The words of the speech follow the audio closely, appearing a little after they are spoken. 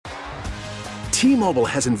T-Mobile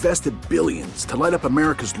has invested billions to light up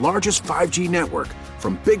America's largest 5G network,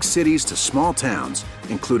 from big cities to small towns,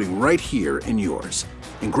 including right here in yours.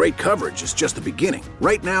 And great coverage is just the beginning.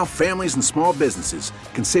 Right now, families and small businesses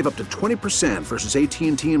can save up to 20% versus AT&T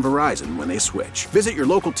and Verizon when they switch. Visit your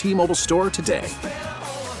local T-Mobile store today.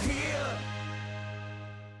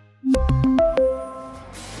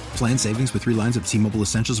 Plan savings with 3 lines of T-Mobile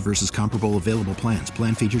Essentials versus comparable available plans.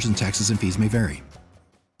 Plan features and taxes and fees may vary.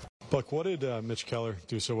 Buck, what did Mitch Keller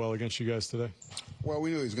do so well against you guys today? Well, we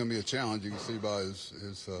knew he was going to be a challenge. You can see by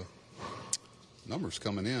his numbers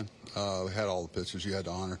coming in. We had all the pitches you had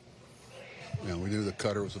to honor. We knew the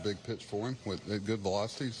cutter was a big pitch for him with good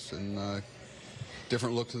velocities and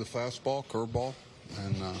different look to the fastball, curveball.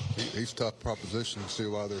 And he's a tough proposition to see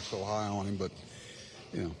why they're so high on him. But,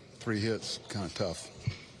 3 hits, kind of tough.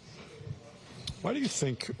 Why do you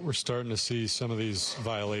think we're starting to see some of these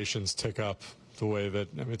violations tick up the way that,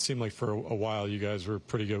 it seemed like for a while you guys were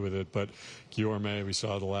pretty good with it, but Guillorme, we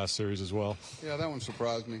saw the last series as well. Yeah, that one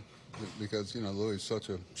surprised me because, Louis is such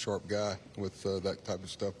a sharp guy with that type of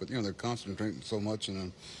stuff. But, they're concentrating so much in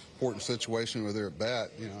an important situation where they're at bat,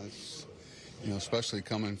 it's, especially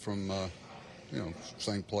coming from,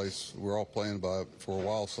 same place we're all playing by for a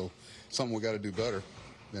while. So something we got to do better,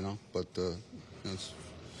 but it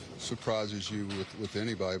surprises you with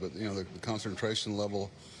anybody. But, the concentration level,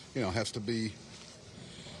 has to be,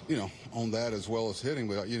 on that as well as hitting.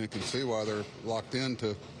 But you can see why they're locked into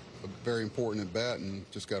a very important at bat and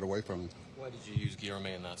just got away from it. Why did you use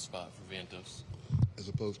Guillorme in that spot for Vientos? As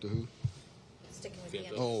opposed to who? Sticking with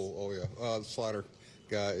Vientos. Oh, yeah. The slider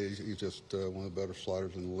guy, he's just one of the better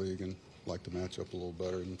sliders in the league and like to match up a little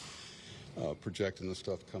better. And projecting the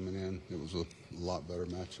stuff coming in, it was a lot better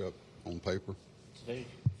matchup on paper. Today,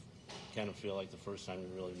 kind of feel like the first time you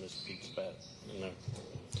really missed Pete's bat in there.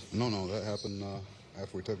 No, that happened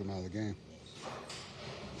after we took him out of the game.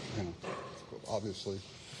 Obviously,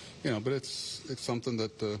 but it's something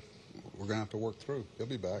that we're gonna have to work through. He'll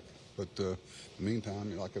be back, but in the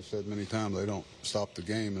meantime, like I've said many times, they don't stop the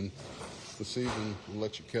game and the season and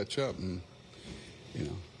let you catch up. And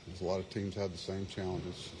there's a lot of teams have the same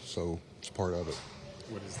challenges, so it's part of it.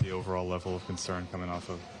 What is the overall level of concern coming off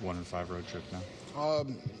a 1-5 road trip now?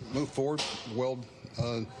 Move forward.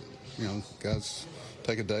 Guys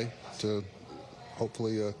take a day to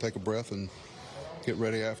hopefully take a breath and get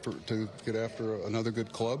ready to get after another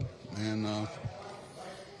good club. And,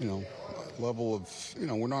 level of,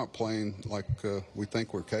 we're not playing like we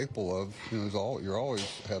think we're capable of. You always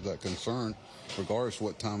have that concern, regardless of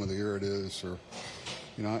what time of the year it is. Or,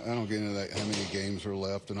 I don't get into that, how many games are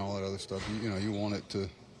left and all that other stuff. You want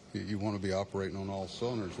to be operating on all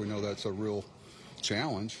cylinders. We know that's a real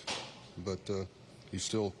challenge, but you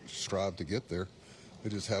still strive to get there. We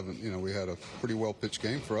just haven't, we had a pretty well pitched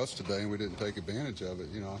game for us today and we didn't take advantage of it.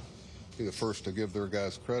 I'll be the first to give their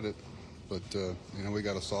guys credit, but we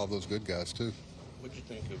got to solve those good guys too. What did you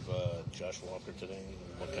think of Josh Walker today?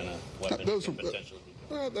 What kind of weapon he can potentially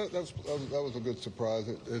become? That was a good surprise.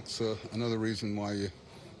 It's another reason why you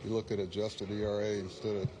look at adjusted ERA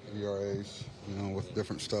instead of ERAs, with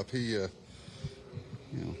different stuff. He,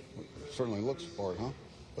 certainly looks smart, huh?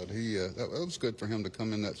 But that was good for him to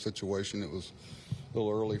come in that situation. It was a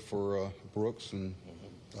little early for Brooks, and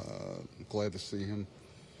glad to see him.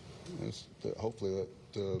 Hopefully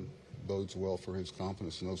that bodes well for his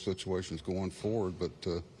confidence in those situations going forward. But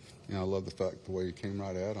I love the fact the way he came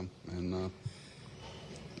right at him, and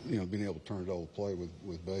being able to turn it over play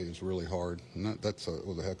with Bay is really hard. And that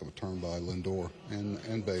was a heck of a turn by Lindor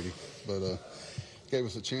and Beatty, but gave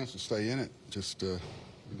us a chance to stay in it. Just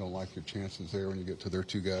you don't like your chances there when you get to their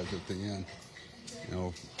 2 guys at the end.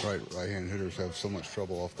 Right-hand hitters have so much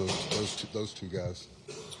trouble off those 2 guys.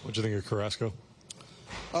 What'd you think of Carrasco?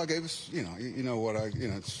 Gave us,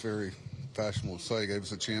 it's very fashionable to say, gave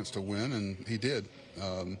us a chance to win, and he did.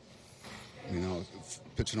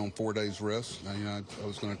 Pitching on 4 days rest. I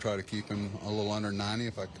was going to try to keep him a little under 90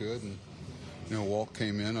 if I could, and Walt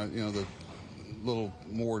came in. The little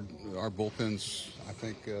more, our bullpen's, I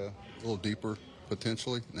think, a little deeper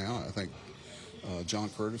potentially now. I think John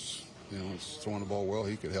Curtis, is throwing the ball well.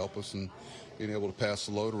 He could help us, and being able to pass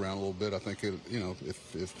the load around a little bit. I think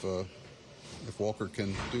if Walker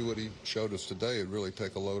can do what he showed us today, it'd really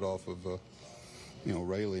take a load off of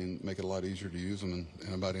Rayleigh and make it a lot easier to use him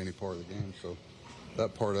in about any part of the game. So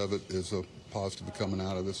that part of it is a positive coming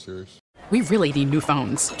out of this series. We really need new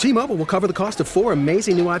phones. T-Mobile will cover the cost of 4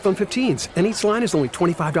 amazing new iPhone 15s, and each line is only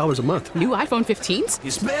 $25 a month. New iPhone 15s?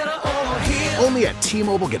 It's better over here. Only at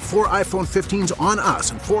T-Mobile, get 4 iPhone 15s on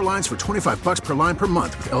us and 4 lines for $25 per line per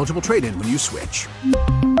month with eligible trade-in when you switch.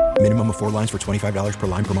 Minimum of 4 lines for $25 per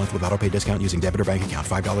line per month with autopay discount using debit or bank account.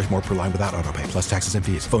 $5 more per line without autopay, plus taxes and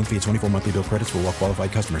fees. Phone fee at 24 monthly bill credits for well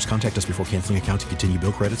qualified customers. Contact us before canceling account to continue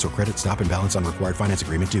bill credits or credit stop and balance on required finance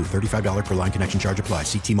agreement due. $35 per line connection charge applies.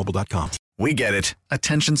 See T-Mobile.com. We get it.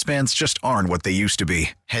 Attention spans just aren't what they used to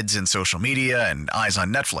be. Heads in social media and eyes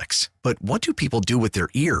on Netflix. But what do people do with their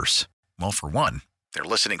ears? Well, for one, they're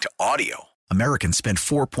listening to audio. Americans spend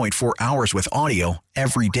 4.4 hours with audio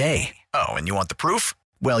every day. Oh, and you want the proof?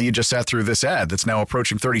 Well, you just sat through this ad that's now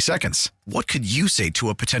approaching 30 seconds. What could you say to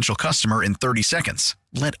a potential customer in 30 seconds?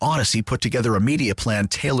 Let Odyssey put together a media plan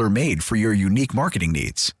tailor-made for your unique marketing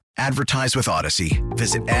needs. Advertise with Odyssey.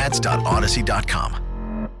 Visit ads.odyssey.com.